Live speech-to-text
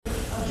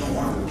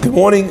Good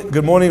morning,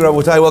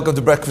 Rabotai. Welcome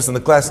to Breakfast in the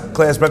Class.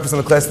 Breakfast in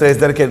the Class today is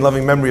dedicated in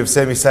loving memory of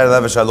Sami Said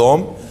Alav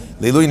Shalom.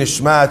 Leilui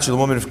Nishmat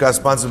Shalom Rivka,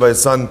 sponsored by his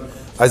son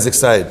Isaac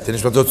Said.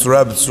 Tenishmatot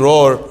Surah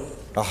B'Tzror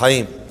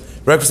Ahaim.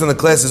 Breakfast in the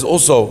Class is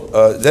also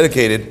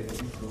dedicated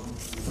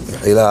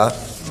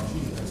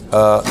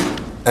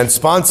and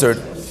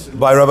sponsored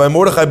by Rabbi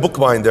Mordechai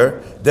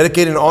Bookbinder,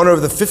 dedicated in honor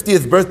of the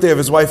 50th birthday of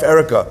his wife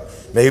Erica.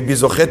 May he be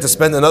zochet to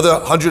spend another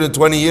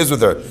 120 years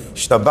with her.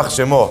 Shtabach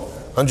Shemo.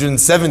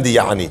 170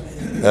 yani.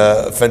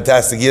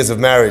 Fantastic years of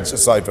marriage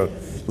aside from.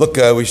 Look,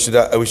 we should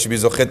be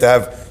zochet to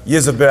have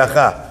years of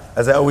beracha.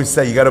 As I always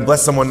say, you got to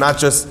bless someone not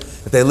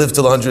just that they live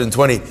till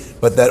 120,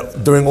 but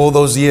that during all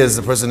those years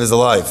the person is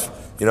alive.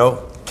 You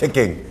know,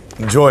 kicking,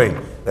 enjoying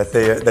that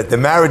the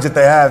marriage that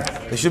they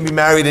have. They shouldn't be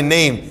married in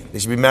name. They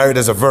should be married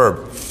as a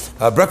verb.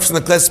 Breakfast in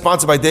the Class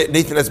sponsored by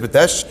Nathan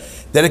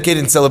Esbetesh,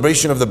 dedicated in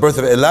celebration of the birth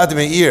of Elad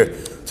Meir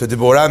to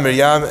Deborah,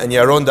 Miriam, and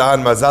Yaron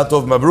Da'an. Mazal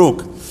Tov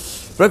Mabruk.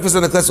 Breakfast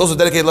in the Class also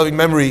dedicated loving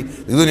memory,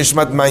 Leilui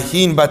Nishmat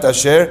Mahin Bat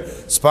Asher,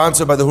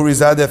 sponsored by the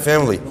Hurizadeh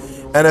family,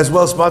 and as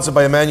well sponsored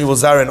by Emmanuel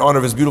Zara in honor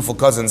of his beautiful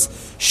cousins,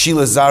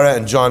 Sheila Zara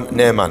and John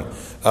Naaman.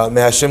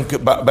 May Hashem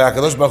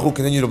Ba'akadosh Baruch Hu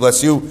continue to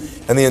bless you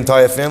and the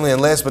entire family.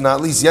 And last but not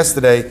least,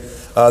 yesterday,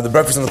 the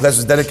Breakfast in the Class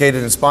was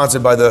dedicated and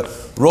sponsored by the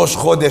Rosh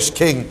Chodesh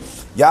King,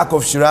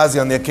 Yaakov Shirazi,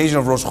 on the occasion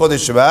of Rosh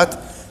Chodesh Shabbat,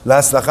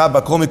 La'aslacha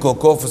B'kol Mikol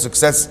Kol, for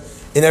success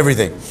in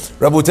everything.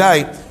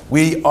 Rabotai,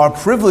 we are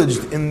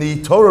privileged in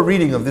the Torah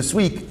reading of this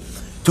week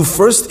to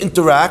first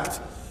interact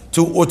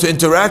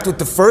with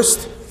the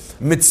first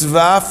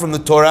mitzvah from the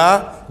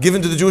Torah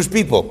given to the Jewish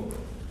people.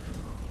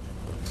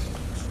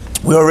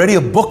 We're already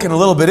a book and a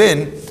little bit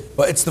in,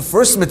 but it's the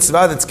first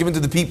mitzvah that's given to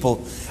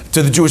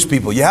the Jewish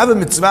people. You have a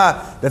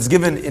mitzvah that's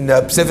given in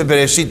Sefer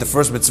Bereshit, the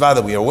first mitzvah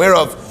that we are aware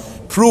of,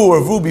 Pru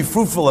or Vu, be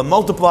fruitful and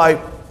multiply.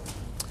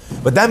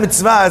 But that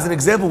mitzvah, as an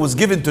example, was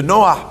given to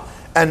Noah.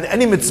 And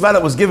any mitzvah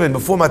that was given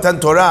before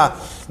Matan Torah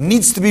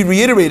needs to be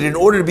reiterated in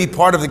order to be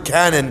part of the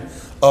canon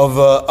of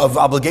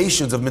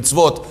obligations, of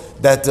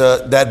mitzvot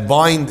that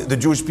bind the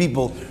Jewish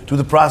people to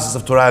the process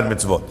of Torah and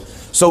mitzvot.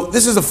 So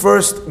this is the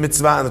first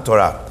mitzvah in the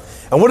Torah.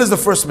 And what is the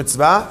first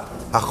mitzvah?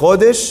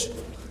 HaChodesh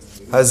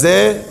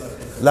Hazeh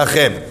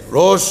Lachem.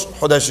 Rosh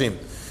Chodashim.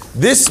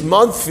 This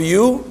month for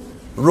you,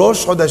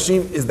 Rosh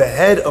Chodashim, is the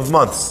head of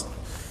months.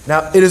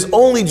 Now, it is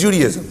only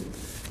Judaism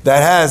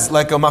that has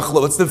like a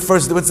machlok. What's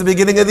the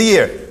beginning of the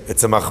year?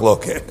 It's a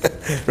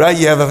machlok, right?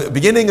 You have a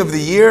beginning of the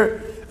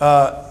year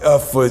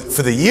for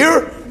the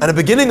year and a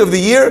beginning of the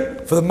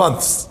year for the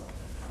months.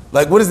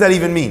 Like, what does that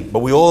even mean?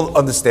 But we all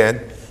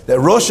understand that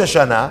Rosh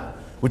Hashanah,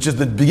 which is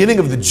the beginning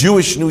of the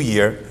Jewish New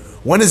Year,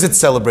 when is it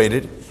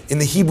celebrated? In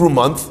the Hebrew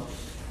month.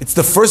 It's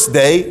the first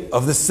day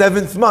of the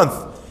 7th month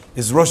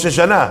is Rosh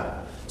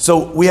Hashanah.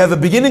 So we have a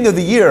beginning of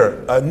the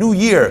year, a new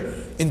year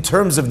in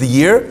terms of the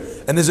year,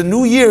 and there's a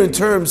new year in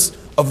terms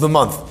of the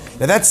month.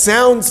 Now that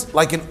sounds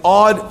like an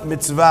odd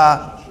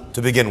mitzvah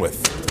to begin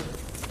with,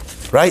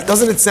 right?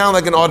 Doesn't it sound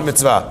like an odd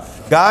mitzvah?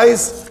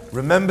 Guys,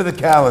 remember the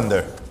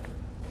calendar.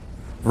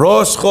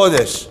 Rosh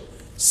Chodesh,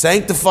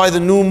 sanctify the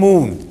new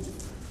moon.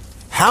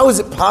 How is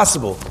it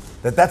possible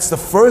that that's the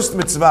first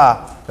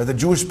mitzvah that the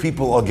Jewish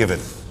people are given?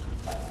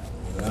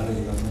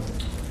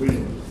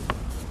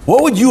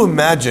 What would you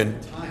imagine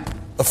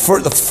the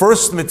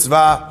first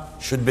mitzvah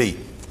should be?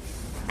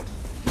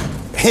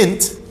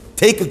 Hint,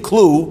 take a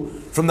clue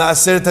from the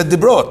Aseret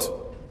HaDibrot.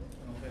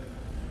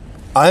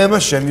 I am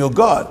Hashem, your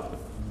God.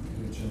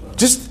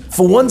 Just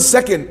for 1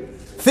 second,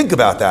 think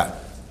about that.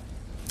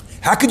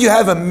 How could you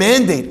have a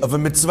mandate of a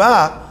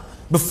mitzvah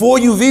before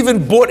you've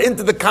even bought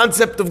into the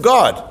concept of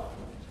God?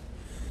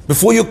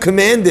 Before you're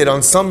commanded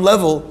on some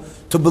level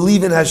to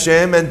believe in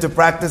Hashem and to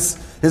practice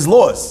His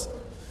laws.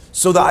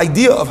 So the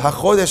idea of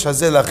HaChodesh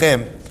Hazeh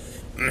Lachem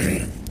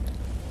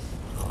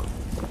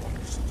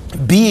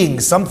being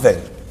something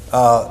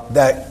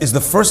that is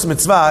the first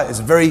mitzvah is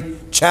a very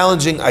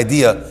challenging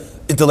idea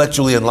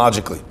intellectually and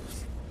logically.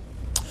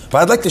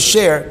 But I'd like to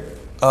share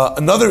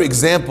another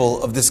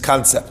example of this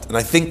concept. And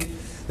I think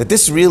that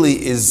this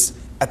really is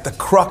at the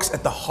crux,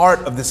 at the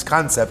heart of this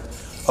concept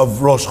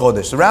of Rosh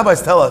Chodesh. The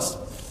rabbis tell us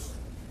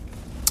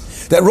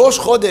that Rosh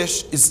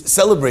Chodesh is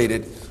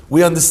celebrated.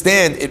 We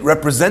understand it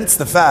represents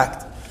the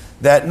fact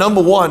that,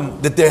 number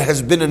one, that there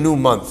has been a new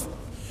month.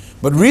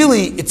 But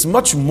really, it's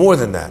much more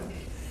than that.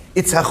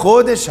 It's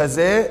HaChodesh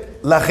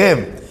Hazeh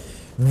Lachem.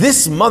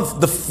 This month,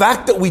 the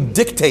fact that we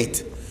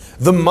dictate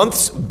the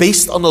months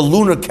based on the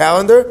lunar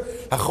calendar,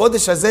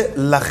 HaChodesh Hazeh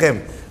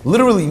Lachem,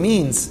 literally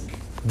means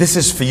this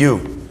is for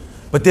you.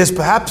 But there's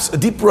perhaps a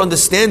deeper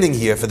understanding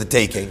here for the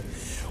taking,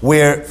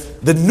 where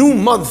the new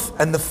month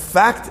and the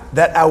fact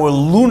that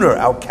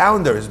our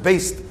calendar is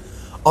based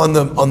on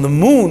the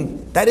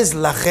moon, that is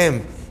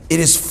Lachem. It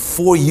is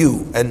for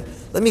you. And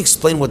let me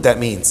explain what that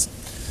means.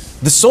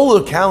 The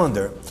solar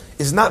calendar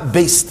is not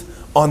based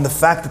on the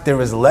fact that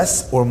there is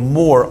less or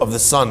more of the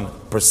sun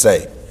per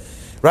se,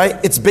 right?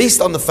 It's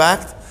based on the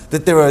fact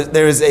that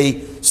there is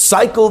a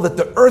cycle that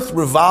the earth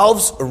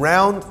revolves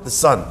around the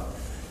sun.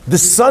 The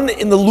sun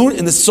in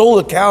the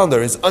solar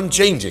calendar is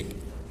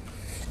unchanging.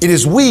 It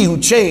is we who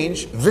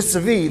change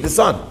vis-a-vis the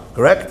sun,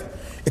 correct?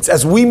 It's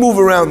as we move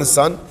around the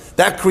sun,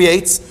 that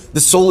creates the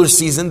solar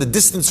season, the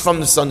distance from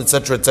the sun,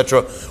 etc.,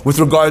 with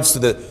regards to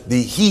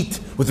the heat,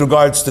 with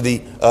regards to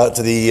the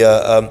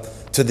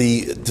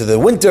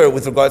winter,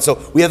 with regards,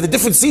 so we have the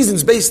different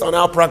seasons based on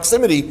our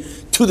proximity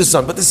to the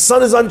sun, but the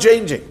sun is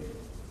unchanging.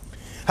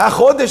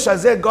 HaChodesh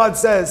Hazeh, God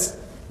says,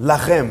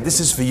 Lachem, this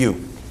is for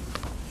you.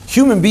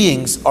 Human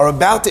beings are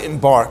about to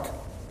embark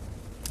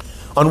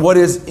on what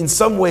is, in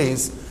some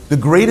ways, the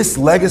greatest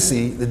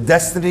legacy, the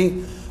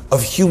destiny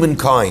of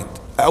humankind.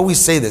 I always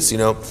say this,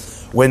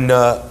 when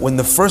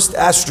the first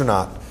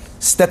astronaut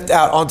stepped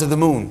out onto the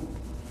moon,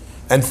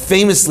 and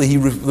famously he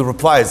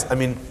replies, I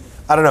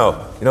don't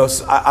know,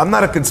 I'm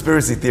not a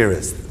conspiracy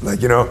theorist,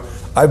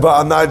 I'm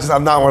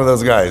not one of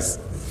those guys.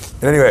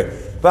 And anyway,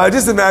 but I'm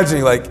just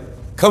imagining,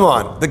 come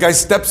on, the guy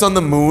steps on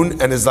the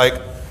moon and is like,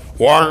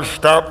 one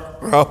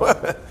step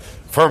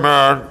for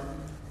man,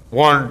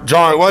 one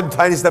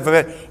tiny step for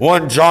man,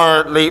 one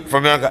giant leap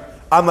for man.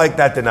 I'm like,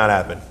 that did not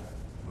happen.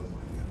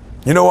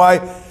 You know why?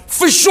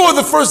 For sure,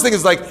 the first thing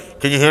is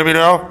can you hear me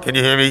now? Can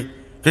you hear me?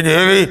 Can you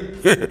hear me?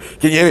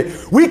 Can you hear me?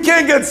 We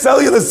can't get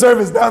cellular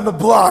service down the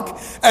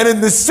block. And in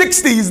the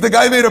 60s, the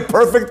guy made a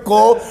perfect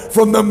call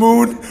from the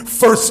moon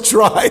first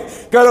try.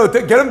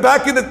 Get him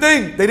back in the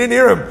thing. They didn't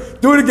hear him.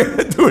 Do it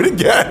again. Do it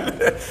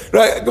again.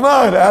 Right? Come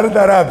on. How did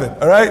that happen?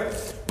 All right?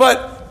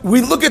 But we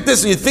look at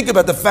this and you think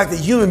about the fact that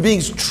human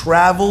beings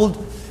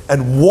traveled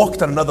and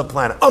walked on another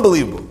planet.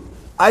 Unbelievable.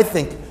 I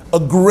think a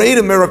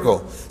greater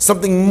miracle,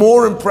 something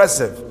more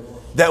impressive,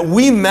 that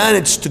we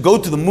managed to go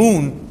to the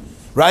moon,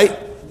 right,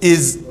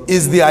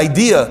 is the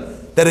idea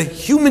that a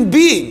human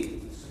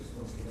being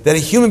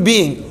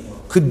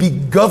could be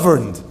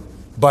governed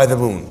by the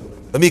moon.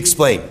 Let me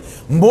explain.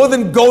 More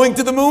than going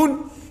to the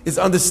moon is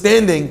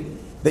understanding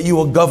that you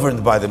are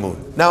governed by the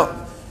moon.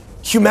 Now,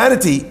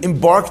 humanity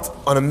embarked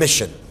on a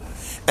mission.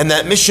 And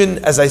that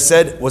mission, as I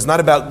said, was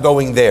not about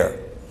going there,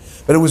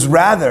 but it was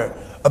rather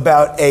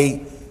about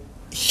a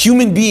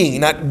human being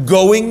not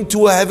going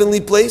to a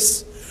heavenly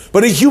place,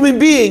 but a human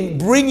being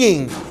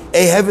bringing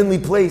a heavenly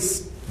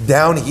place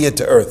down here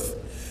to earth.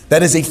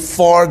 That is a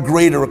far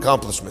greater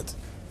accomplishment.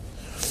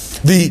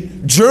 The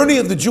journey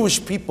of the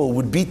Jewish people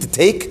would be to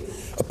take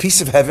a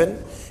piece of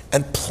heaven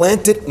and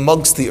plant it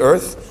amongst the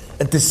earth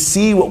and to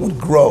see what would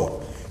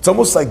grow. It's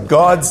almost like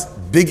God's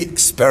big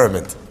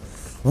experiment.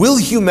 Will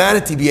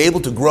humanity be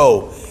able to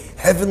grow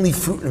heavenly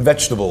fruit and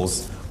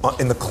vegetables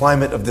in the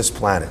climate of this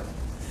planet?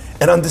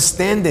 And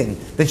understanding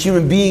that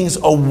human beings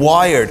are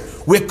wired.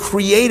 We're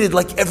created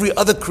like every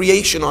other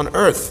creation on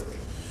earth.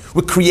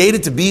 We're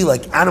created to be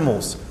like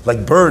animals,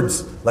 like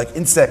birds, like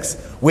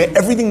insects, where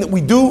everything that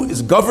we do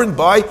is governed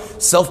by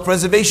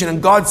self-preservation.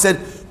 And God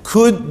said,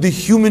 could the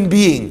human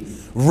being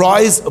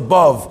rise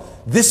above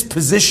this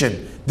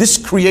position, this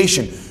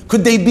creation?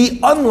 Could they be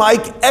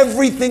unlike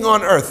everything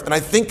on earth? And I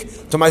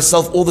think to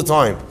myself all the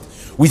time,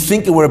 we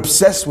think that we're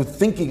obsessed with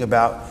thinking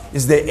about,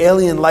 is there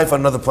alien life on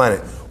another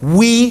planet?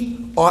 We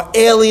are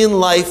alien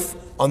life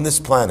on this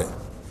planet.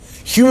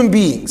 Human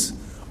beings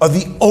are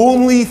the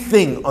only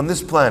thing on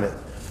this planet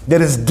that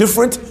is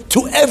different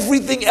to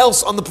everything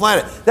else on the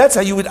planet. That's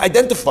how you would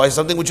identify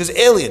something which is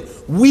alien.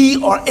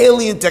 We are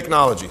alien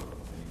technology.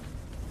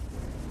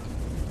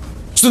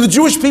 So the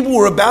Jewish people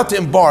were about to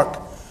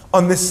embark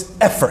on this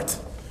effort.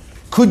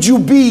 Could you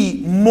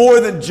be more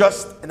than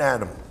just an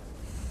animal?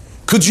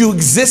 Could you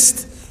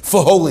exist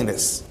for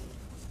holiness?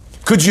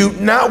 Could you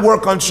not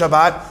work on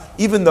Shabbat,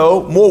 even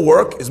though more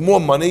work is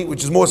more money,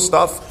 which is more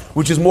stuff,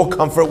 which is more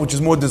comfort, which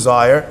is more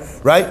desire,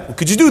 right?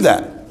 Could you do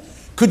that?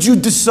 Could you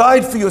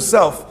decide for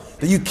yourself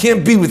that you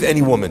can't be with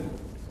any woman?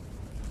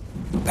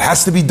 It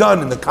has to be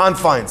done in the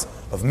confines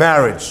of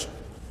marriage.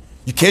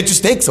 You can't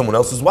just take someone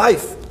else's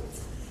wife.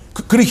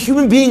 Could a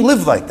human being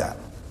live like that?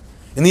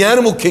 In the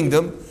animal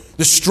kingdom,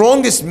 the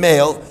strongest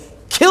male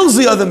kills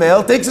the other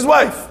male, takes his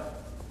wife.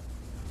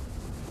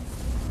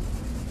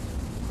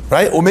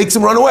 Right? Or makes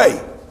him run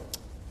away.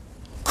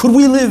 Could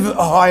we live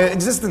a higher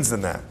existence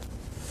than that?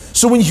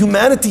 So when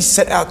humanity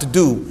set out to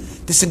do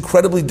this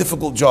incredibly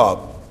difficult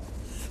job,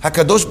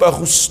 HaKadosh Baruch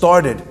Hu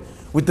started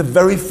with the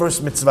very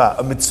first mitzvah,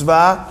 a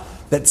mitzvah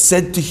that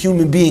said to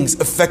human beings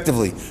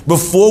effectively,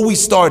 before we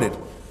started,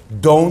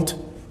 don't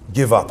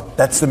give up.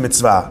 That's the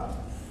mitzvah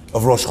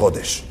of Rosh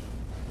Chodesh.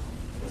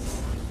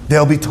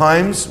 There'll be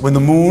times when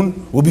the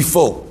moon will be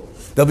full.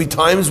 There'll be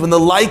times when the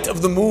light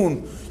of the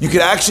moon, you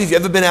could actually, if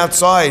you've ever been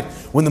outside,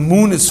 when the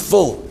moon is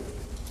full,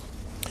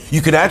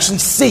 you could actually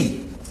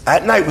see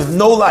at night with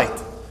no light.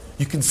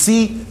 You can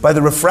see by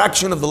the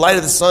refraction of the light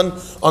of the sun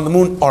on the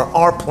moon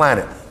our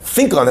planet.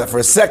 Think on that for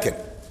a second.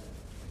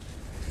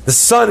 The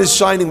sun is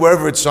shining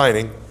wherever it's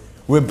shining.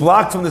 We're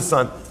blocked from the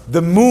sun.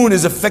 The moon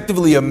is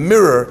effectively a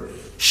mirror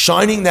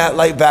shining that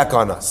light back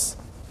on us.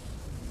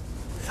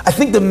 I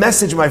think the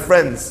message, my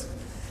friends,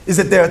 is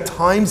that there are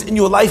times in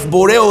your life,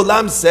 Borei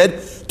Olam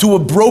said to a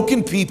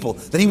broken people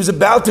that he was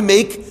about to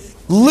make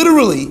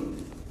literally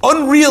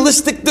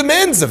unrealistic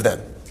demands of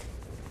them.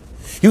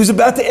 He was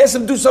about to ask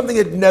them to do something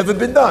that had never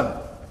been done.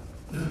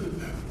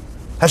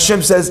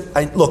 Hashem says,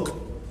 look,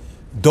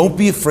 don't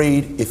be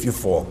afraid if you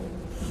fall.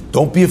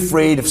 Don't be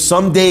afraid if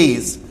some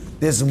days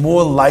there's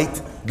more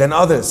light than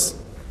others.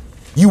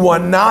 You are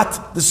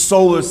not the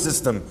solar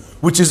system,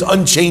 which is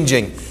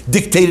unchanging,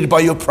 dictated by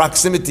your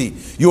proximity,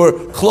 your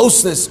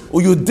closeness,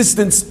 or your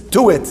distance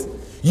to it.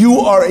 You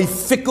are a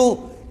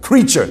fickle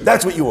creature.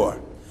 That's what you are.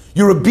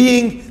 You're a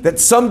being that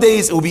some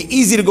days it will be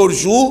easy to go to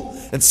shul,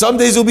 and some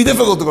days it will be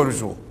difficult to go to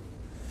shul.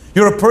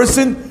 You're a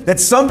person that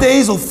some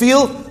days will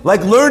feel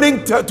like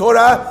learning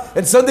Torah,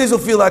 and some days will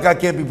feel like I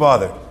can't be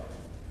bothered.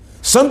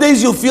 Some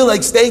days you'll feel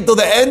like staying till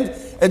the end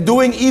and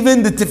doing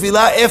even the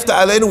tefillah after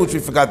Aleinu, which we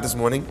forgot this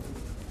morning.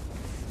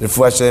 And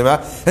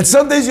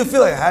some days you'll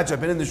feel like, Hajj,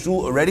 I've been in the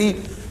shul already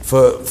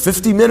for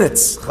 50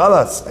 minutes.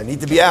 Khalas, I need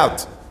to be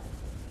out.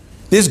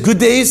 There's good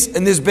days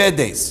and there's bad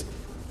days.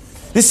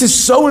 This is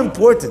so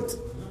important,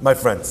 my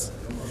friends,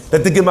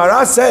 that the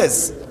Gemara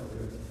says,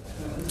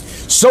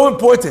 so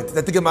important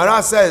that the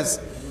Gemara says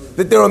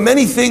that there are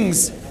many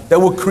things that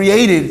were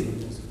created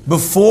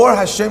before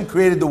Hashem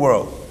created the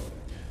world.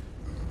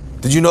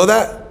 Did you know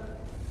that?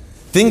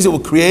 Things that were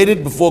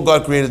created before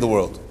God created the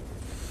world.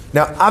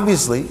 Now,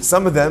 obviously,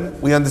 some of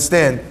them, we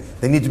understand,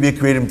 they need to be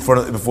created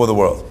before the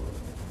world.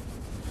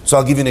 So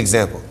I'll give you an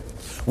example.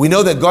 We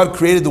know that God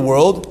created the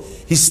world.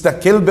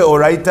 Histakel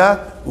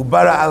be'oraita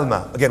ubara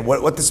alma. Again,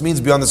 what this means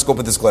beyond the scope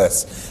of this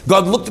class.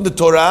 God looked at the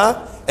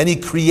Torah and He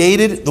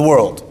created the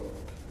world.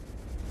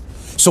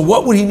 So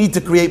what would He need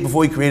to create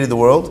before He created the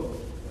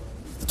world?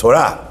 The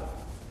Torah.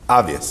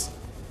 Obvious.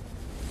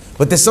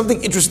 But there's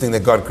something interesting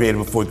that God created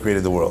before He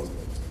created the world.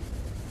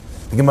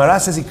 The Gemara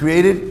says He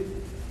created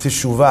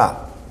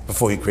teshuvah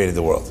before He created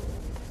the world.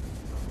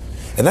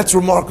 And that's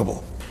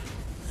remarkable.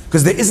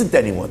 Because there isn't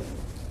anyone.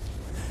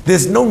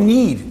 There's no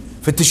need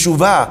for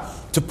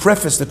teshuvah to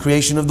preface the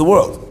creation of the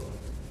world.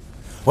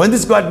 When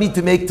does God need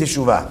to make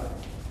teshuvah?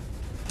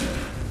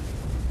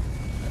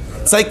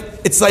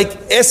 It's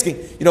like asking,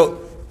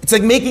 it's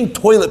like making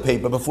toilet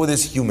paper before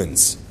there's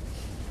humans.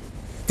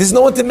 There's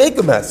no one to make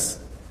a mess.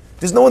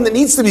 There's no one that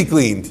needs to be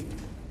cleaned.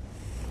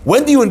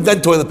 When do you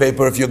invent toilet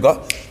paper? If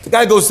the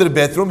guy goes to the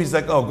bathroom, he's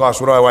like, oh gosh,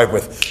 what do I wipe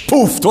with?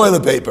 Poof,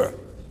 toilet paper.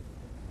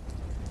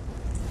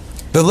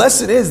 The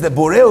lesson is that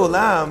Borei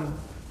Olam,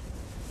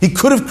 He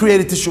could have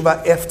created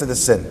teshuvah after the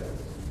sin.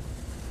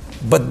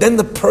 But then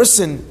the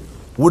person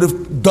would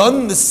have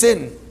done the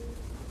sin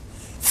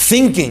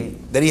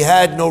thinking that he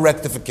had no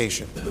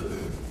rectification.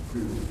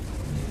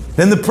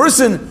 Then the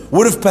person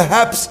would have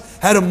perhaps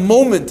had a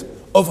moment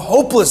of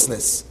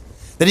hopelessness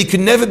that he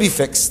could never be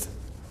fixed.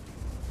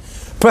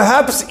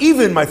 Perhaps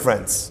even, my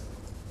friends,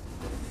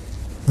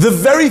 the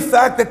very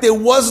fact that there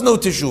was no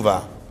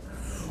teshuvah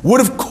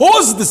would have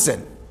caused the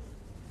sin.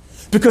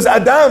 Because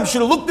Adam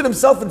should have looked at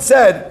himself and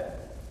said,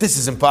 this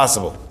is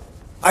impossible.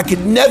 I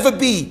could never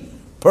be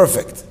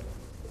perfect.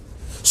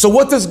 So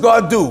what does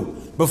God do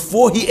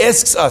before He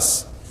asks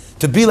us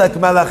to be like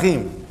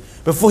Malachim?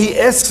 Before He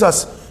asks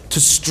us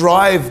to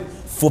strive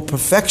for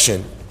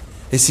perfection,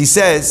 is He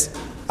says,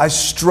 I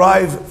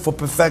strive for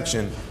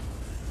perfection,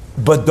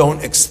 but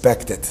don't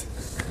expect it.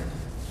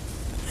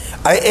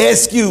 I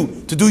ask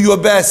you to do your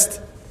best,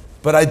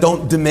 but I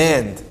don't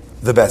demand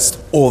the best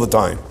all the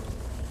time.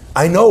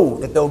 I know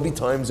that there will be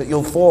times that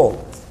you'll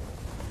fall.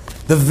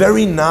 The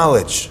very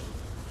knowledge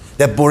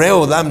that Borei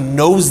Olam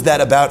knows that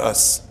about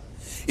us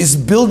is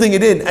building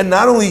it in, and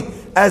not only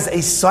as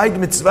a side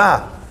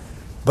mitzvah,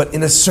 but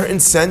in a certain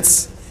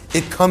sense,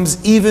 it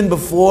comes even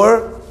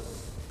before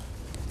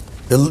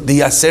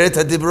the Aseret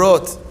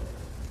HaDibrot.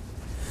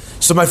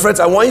 So my friends,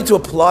 I want you to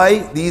apply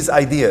these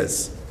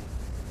ideas.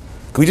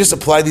 Can we just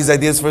apply these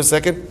ideas for a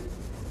second?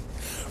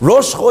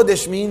 Rosh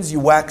Chodesh means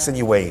you wax and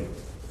you wane.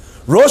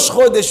 Rosh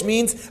Chodesh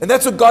means, and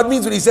that's what God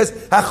means when He says,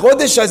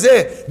 HaChodesh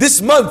Hazeh,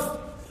 this month,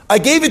 I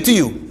gave it to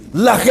you,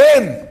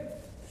 Lachem,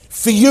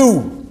 for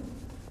you.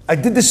 I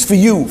did this for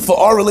you, for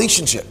our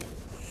relationship.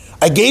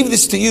 I gave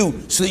this to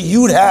you so that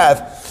you'd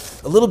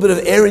have a little bit of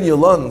air in your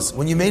lungs.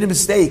 When you made a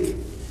mistake,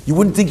 you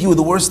wouldn't think you were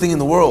the worst thing in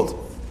the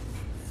world.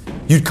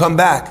 You'd come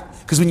back.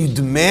 Because when you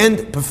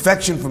demand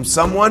perfection from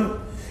someone,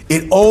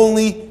 it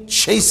only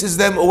chases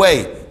them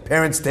away.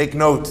 Parents, take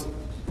note.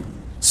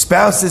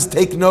 Spouses,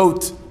 take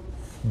note.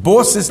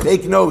 Bosses,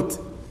 take note.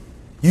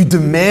 You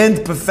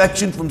demand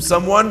perfection from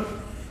someone,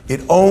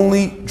 it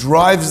only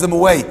drives them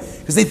away.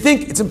 Because they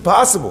think it's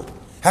impossible.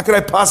 How could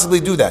I possibly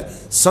do that?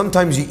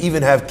 Sometimes you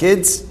even have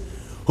kids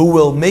who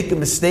will make a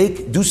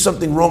mistake, do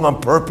something wrong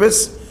on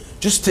purpose,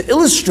 just to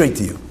illustrate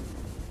to you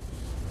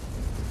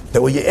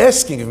that what you're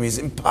asking of me is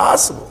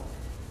impossible.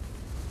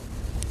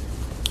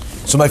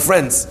 So my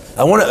friends,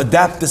 I want to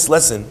adapt this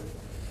lesson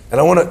and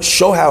I want to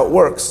show how it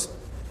works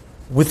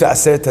with the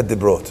Aseret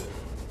HaDibrot.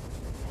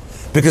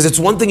 Because it's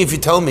one thing if you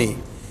tell me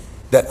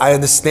that I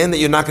understand that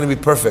you're not going to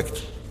be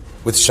perfect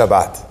with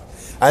Shabbat.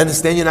 I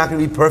understand you're not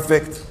going to be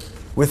perfect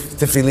with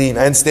Tefillin.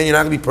 I understand you're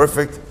not going to be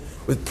perfect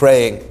with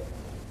praying.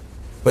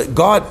 But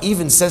God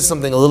even says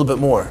something a little bit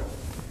more.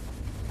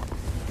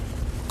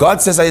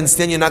 God says, I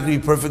understand you're not going to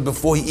be perfect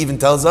before He even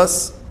tells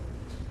us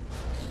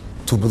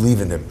to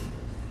believe in Him.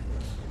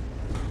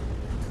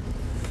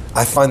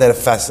 I find that a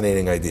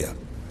fascinating idea.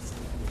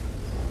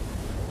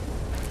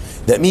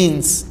 That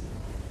means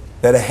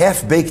that a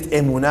half-baked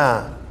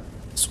emunah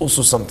is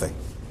also something.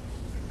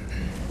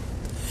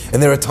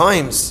 And there are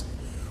times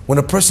when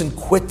a person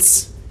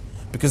quits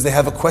because they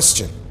have a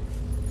question.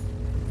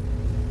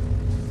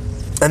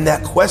 And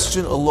that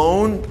question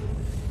alone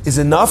is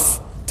enough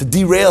to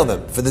derail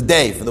them for the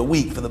day, for the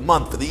week, for the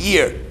month, for the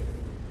year.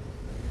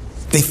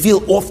 They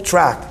feel off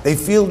track. They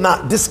feel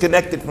not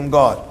disconnected from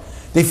God.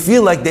 They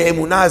feel like their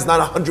emunah is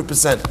not 100%.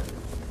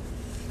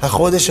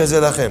 HaChodesh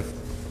hazeh lachem.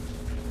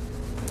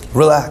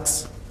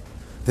 Relax.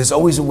 There's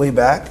always a way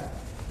back.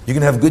 You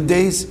can have good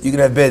days, you can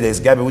have bad days.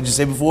 Gabby, what did you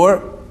say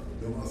before?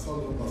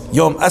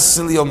 Yom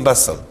asl, yom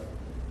basal.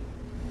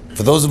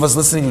 For those of us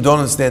listening who don't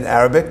understand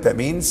Arabic, that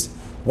means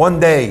one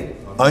day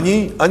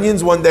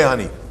onions, one day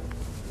honey.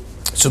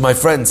 So my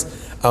friends,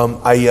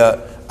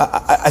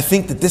 I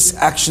think that this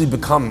actually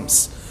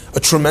becomes a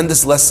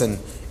tremendous lesson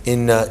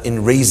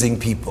in raising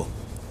people.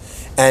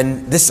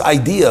 And this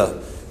idea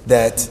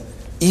that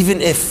even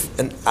if,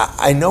 and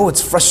I know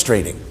it's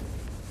frustrating,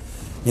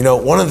 you know,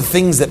 one of the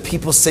things that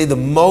people say the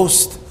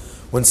most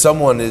when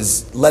someone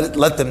is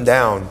let them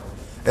down,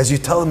 as you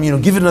tell them, you know,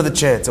 give it another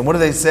chance. And what do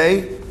they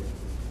say?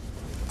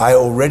 I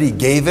already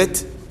gave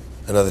it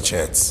another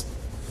chance.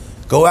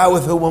 Go out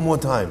with her one more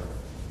time.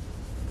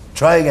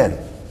 Try again.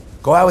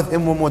 Go out with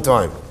him one more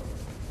time.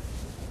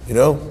 You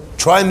know,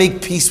 try and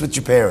make peace with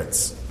your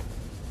parents.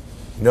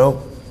 You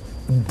know,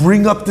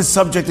 bring up the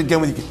subject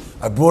again with you.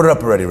 I brought it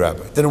up already,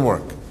 Rabbi. It didn't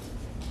work.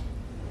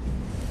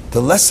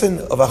 The lesson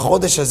of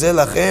HaChodesh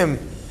hazeh lachem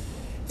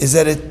is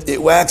that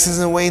it waxes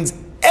and wanes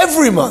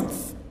every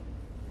month.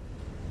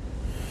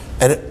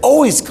 And it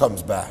always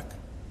comes back.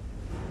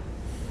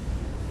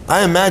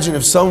 I imagine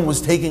if someone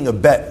was taking a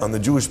bet on the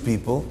Jewish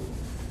people,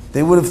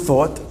 they would have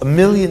thought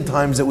 1,000,000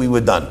 times that we were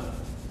done.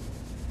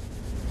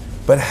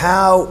 But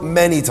how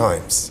many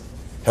times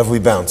have we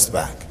bounced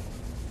back?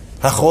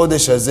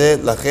 HaChodesh hazeh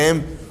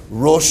lachem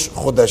Rosh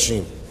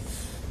Chodashim.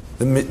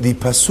 The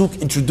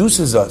Pasuk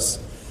introduces us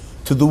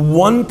to the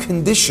one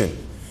condition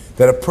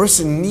that a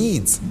person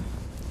needs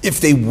if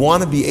they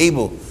want to be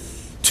able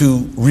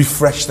to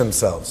refresh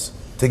themselves,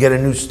 to get a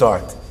new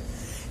start.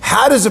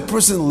 How does a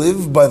person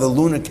live by the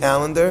lunar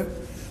calendar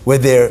where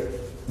they're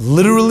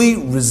literally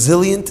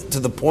resilient to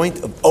the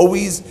point of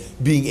always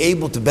being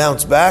able to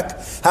bounce back?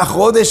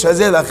 HaChodesh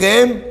hazeh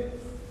lachem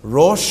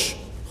Rosh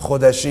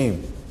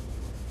Chodashim.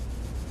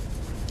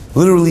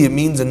 Literally it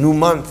means a new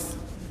month.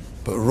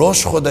 But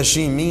Rosh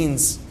Chodashim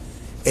means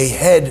a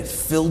head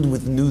filled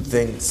with new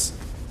things.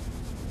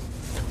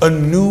 A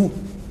new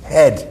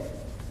head.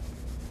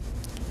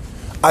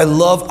 I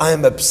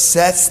am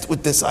obsessed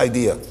with this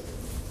idea.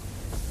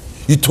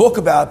 You talk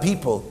about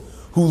people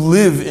who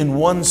live in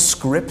one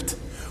script,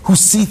 who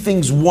see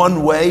things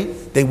one way,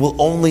 they will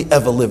only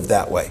ever live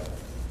that way.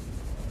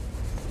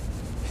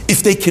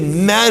 If they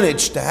can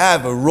manage to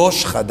have a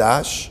Rosh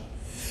Chadash,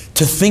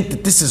 to think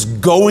that this is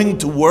going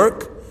to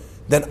work,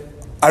 then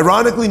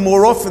ironically,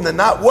 more often than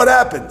not, what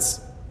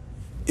happens?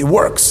 It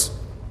works.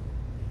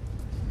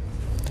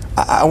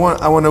 I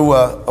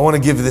want to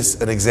give this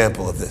an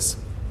example of this.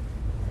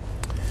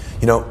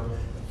 You know,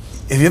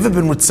 have you ever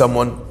been with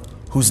someone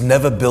who's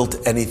never built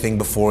anything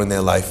before in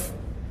their life?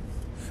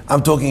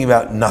 I'm talking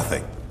about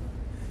nothing.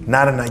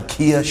 Not an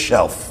IKEA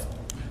shelf.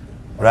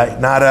 Right?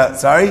 Not a,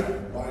 sorry?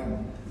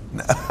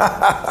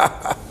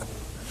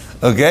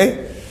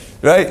 Okay?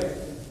 Right?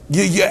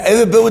 You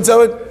ever been with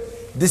someone?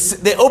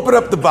 They open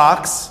up the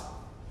box,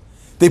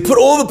 they put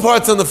all the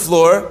parts on the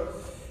floor,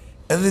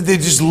 and then they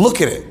just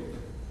look at it.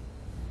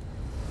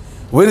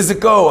 Where does it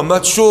go? I'm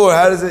not sure.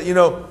 How does it, you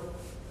know,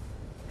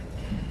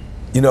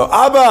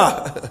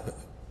 Abba,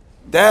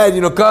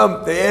 Dad,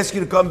 come. They ask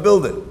you to come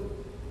build it.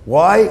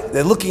 Why?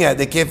 They're looking at it,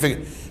 they can't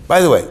figure. By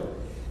the way,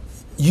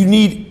 you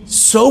need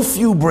so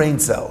few brain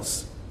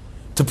cells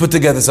to put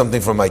together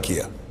something from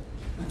IKEA.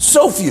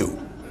 So few.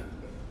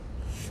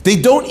 They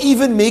don't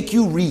even make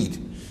you read.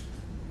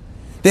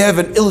 They have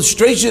an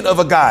illustration of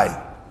a guy.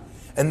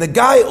 And the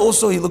guy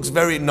also, he looks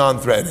very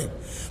non-threatening.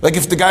 Like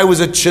if the guy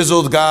was a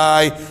chiseled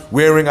guy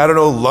wearing, I don't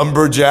know,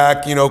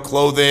 lumberjack,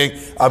 clothing,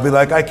 I'll be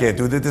like, I can't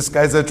do that. This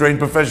guy's a trained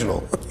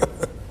professional.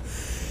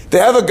 They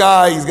have a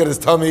guy, he's got his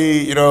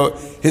tummy, you don't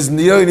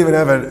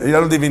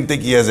even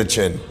think he has a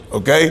chin,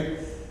 okay?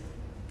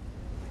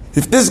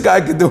 If this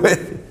guy could do it,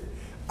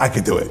 I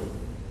could do it.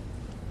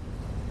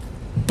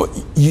 But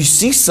you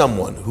see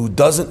someone who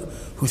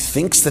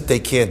thinks that they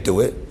can't do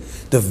it,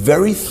 the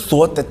very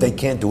thought that they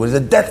can't do it is a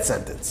death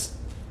sentence.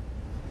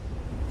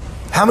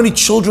 How many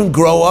children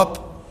grow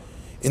up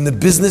in the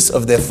business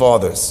of their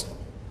fathers?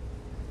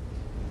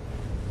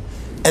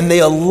 And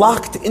they are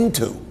locked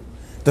into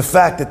the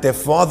fact that their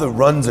father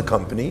runs a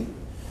company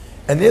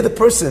and they're the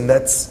person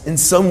that's in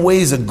some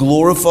ways a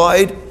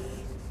glorified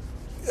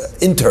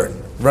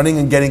intern running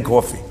and getting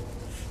coffee.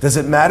 Does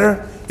it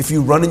matter if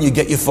you run and you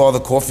get your father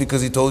coffee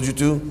because he told you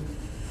to?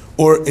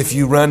 Or if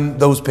you run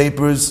those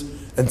papers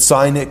and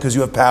sign it because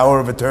you have power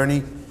of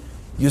attorney?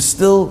 You're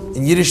still,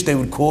 in Yiddish they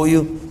would call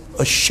you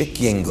a shik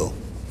yingel.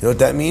 You know what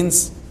that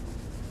means?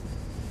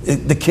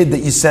 the kid that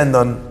you send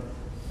on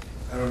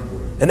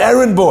an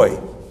errand boy.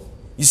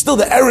 You're still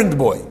the errand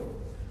boy.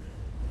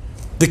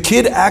 The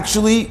kid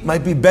actually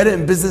might be better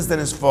in business than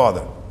his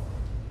father.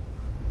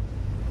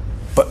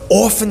 But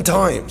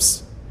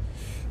oftentimes,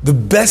 the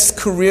best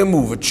career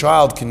move a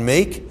child can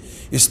make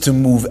is to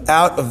move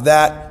out of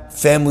that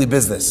family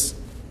business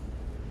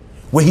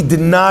where he did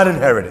not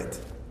inherit it,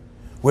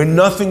 where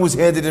nothing was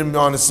handed him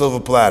on a silver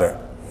platter,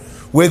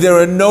 where there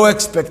are no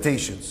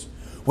expectations,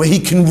 where he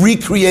can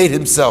recreate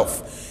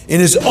himself in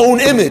his own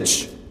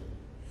image.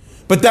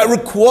 But that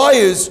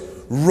requires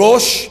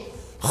Rosh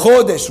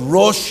Chodesh,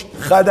 Rosh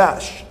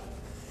Chadash.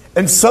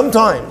 And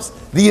sometimes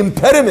the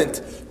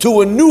impediment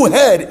to a new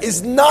head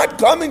is not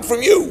coming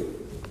from you.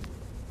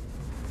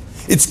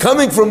 It's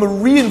coming from a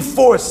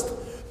reinforced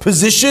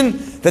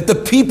position that the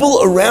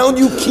people around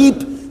you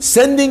keep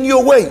sending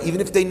your way,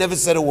 even if they never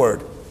said a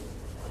word.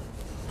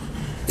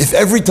 If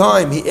every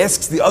time he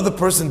asks the other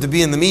person to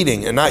be in the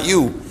meeting and not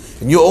you,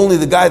 and you're only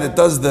the guy that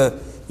does the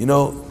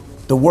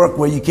work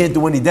where you can't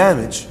do any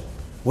damage,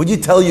 what do you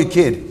tell your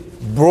kid?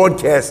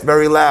 Broadcast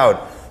very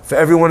loud for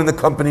everyone in the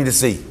company to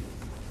see.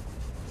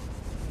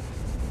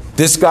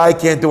 This guy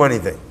can't do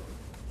anything.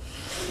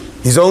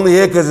 He's only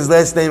here because his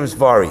last name is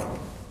Fari. Do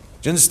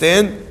you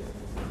understand?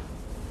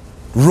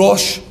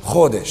 Rosh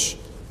Chodesh.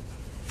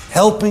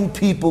 Helping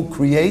people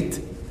create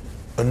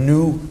a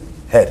new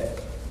head.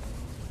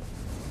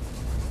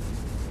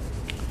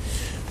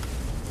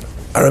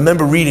 I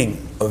remember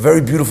reading a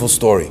very beautiful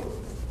story.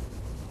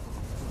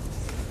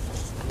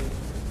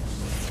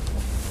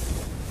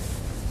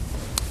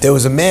 There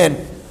was a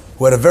man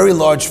who had a very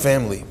large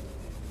family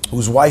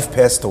whose wife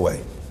passed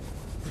away.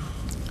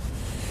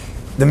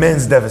 The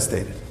man's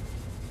devastated.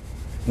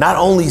 Not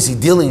only is he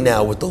dealing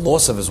now with the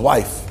loss of his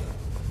wife,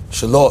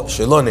 shelo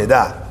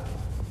neda,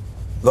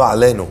 lo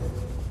alenu,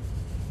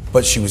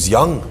 but she was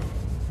young.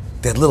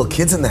 They had little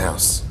kids in the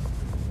house.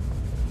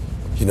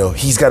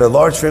 He's got a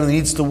large family, he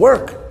needs to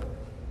work.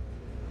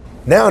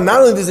 Now, not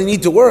only does he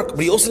need to work, but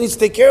he also needs to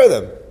take care of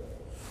them.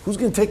 Who's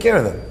going to take care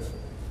of them?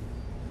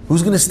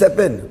 Who's going to step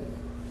in?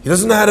 He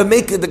doesn't know how to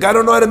make it. The guy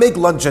don't know how to make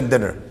lunch and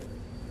dinner.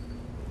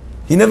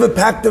 He never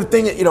packed the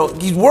thing.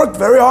 He's worked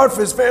very hard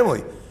for his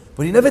family,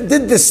 but he never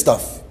did this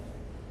stuff.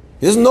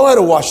 He doesn't know how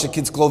to wash the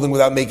kids' clothing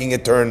without making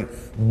it turn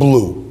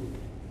blue.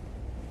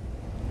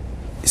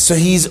 So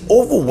he's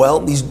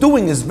overwhelmed. He's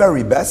doing his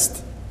very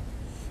best.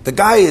 The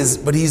guy is,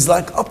 but he's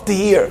like up to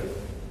here.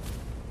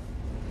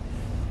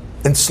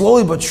 And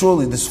slowly but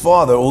surely, this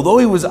father, although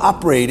he was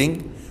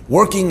operating,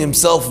 working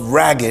himself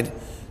ragged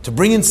to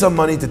bring in some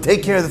money to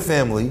take care of the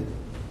family,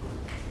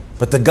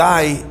 but the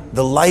guy,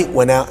 the light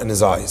went out in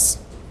his eyes.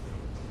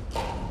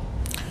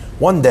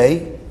 One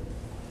day,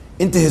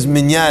 into his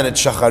minyan at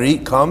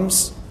Shacharit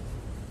comes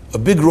a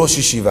big Rosh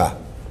Yeshiva.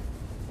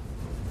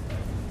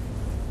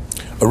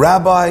 A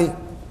rabbi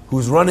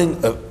who's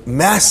running a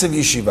massive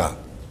yeshiva.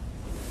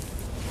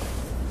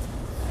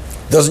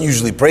 Doesn't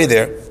usually pray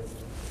there.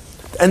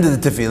 At the end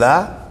of the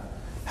tefillah,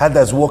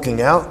 Haddad's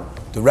walking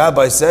out. The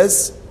rabbi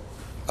says,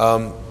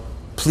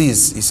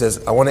 please, he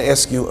says, I want to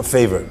ask you a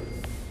favor.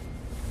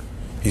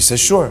 He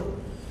says, sure.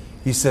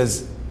 He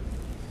says,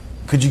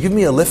 could you give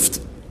me a lift?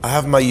 I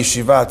have my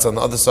yeshiva, it's on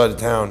the other side of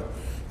town.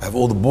 I have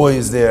all the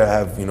boys there, I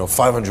have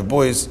 500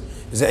 boys.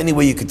 Is there any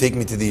way you could take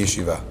me to the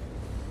yeshiva?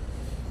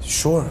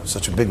 Sure,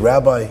 such a big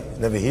rabbi,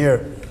 never here.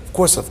 Of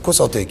course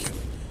I'll take you.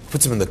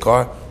 Puts him in the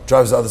car,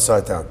 drives the other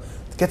side of town.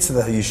 Gets to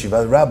the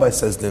yeshiva, the rabbi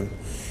says to him,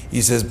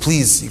 he says,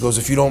 please, he goes,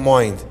 if you don't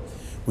mind,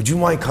 would you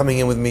mind coming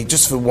in with me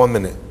just for 1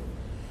 minute?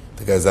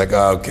 The guy's like,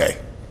 oh, okay.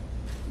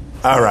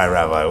 All right,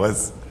 rabbi,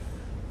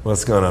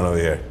 what's going on over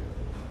here?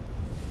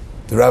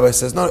 The rabbi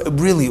says, no,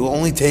 really, it will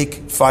only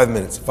take 5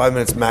 minutes. 5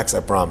 minutes max, I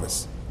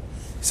promise.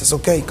 He says,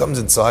 okay, he comes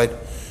inside.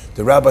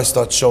 The rabbi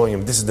starts showing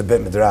him, this is the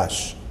Bet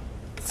Midrash,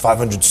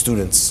 500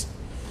 students.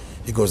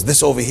 He goes,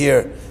 this over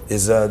here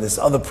is this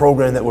other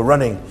program that we're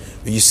running,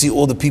 where you see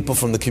all the people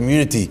from the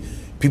community,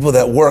 people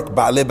that work,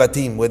 Ba'alei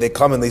Batim, where they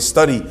come and they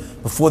study.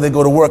 Before they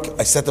go to work,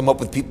 I set them up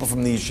with people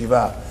from the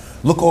yeshiva.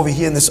 Look over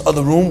here in this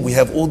other room, we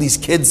have all these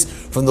kids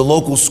from the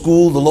local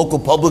school, the local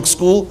public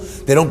school.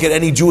 They don't get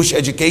any Jewish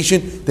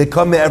education. They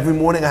come here every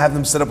morning, I have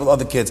them set up with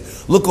other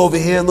kids. Look over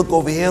here, look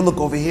over here, look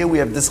over here. We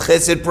have this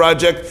chesed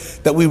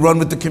project that we run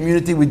with the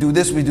community. We do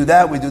this, we do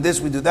that, we do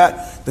this, we do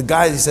that. The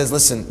guy, he says,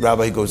 listen,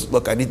 Rabbi, he goes,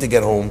 look, I need to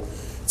get home.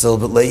 It's a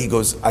little bit late. He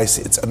goes, I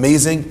see, it's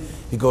amazing.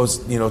 He goes,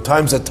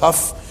 times are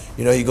tough.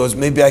 He goes,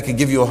 maybe I could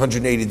give you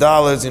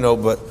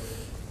 $180, but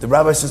the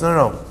rabbi says,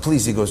 no,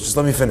 please. He goes, just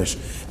let me finish.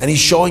 And he's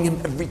showing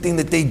him everything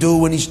that they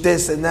do, and he's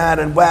this and that,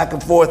 and whack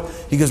and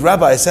forth. He goes,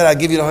 Rabbi, I said I'd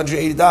give you the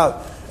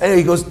 $180. Anyway,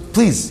 he goes,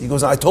 please. He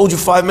goes, I told you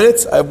 5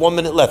 minutes. I have 1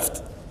 minute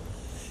left.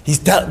 He's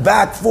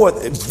back,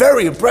 forth. It's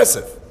very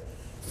impressive.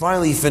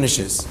 Finally, he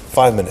finishes.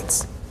 5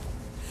 minutes.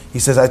 He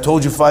says, I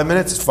told you 5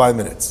 minutes. It's 5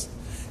 minutes.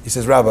 He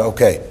says, Rabbi,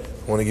 okay,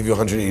 I want to give you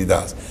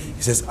 $180.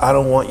 He says, I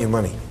don't want your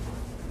money.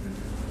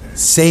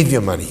 Save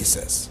your money, he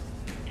says.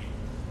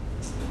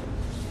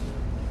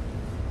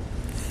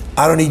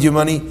 I don't need your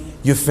money.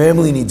 Your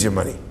family needs your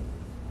money.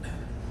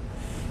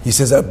 He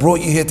says, I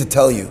brought you here to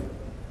tell you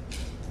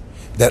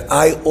that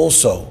I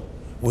also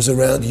was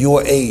around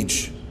your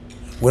age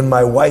when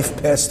my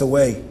wife passed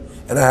away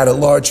and I had a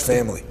large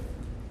family.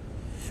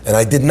 And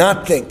I did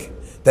not think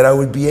that I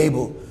would be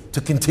able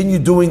to continue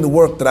doing the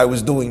work that I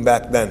was doing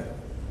back then.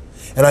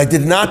 And I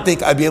did not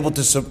think I'd be able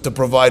to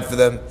provide for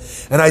them.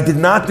 And I did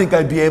not think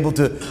I'd be able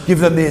to give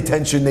them the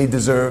attention they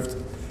deserved.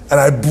 And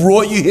I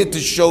brought you here to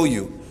show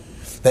you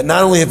that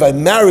not only have I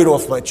married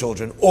off my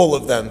children, all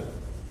of them,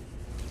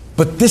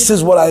 but this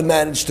is what I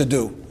managed to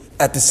do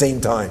at the same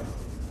time.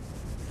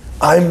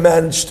 I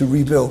managed to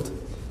rebuild.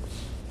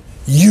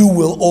 You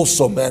will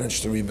also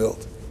manage to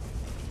rebuild.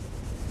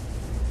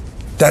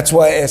 That's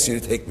why I asked you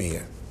to take me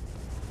here.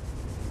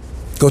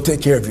 Go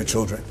take care of your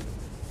children.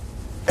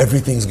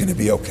 Everything's going to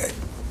be okay.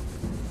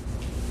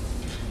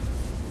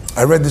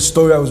 I read this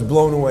story, I was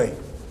blown away.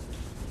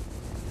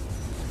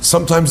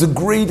 Sometimes the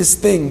greatest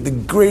thing, the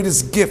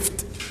greatest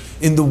gift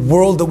in the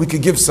world that we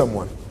could give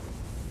someone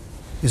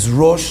is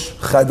Rosh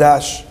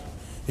Chadash,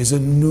 is a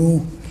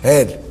new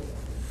head,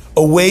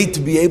 a way to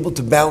be able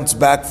to bounce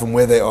back from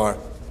where they are.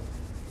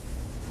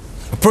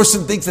 A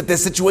person thinks that their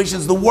situation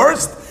is the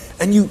worst,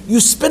 and you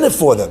spin it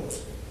for them.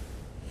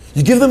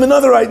 You give them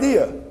another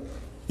idea.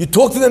 You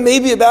talk to them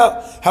maybe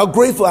about how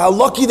grateful, how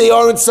lucky they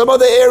are in some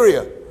other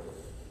area.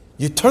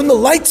 You turn the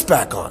lights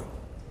back on.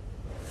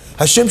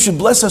 Hashem should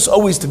bless us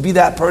always to be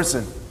that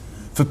person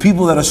for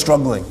people that are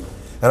struggling.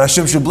 And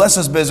Hashem should bless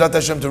us, Be'ezrat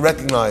Hashem, to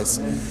recognize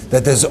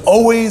that there's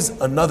always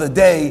another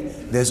day,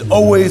 there's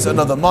always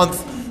another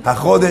month.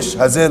 HaChodesh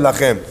Hazeh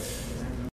Lachem.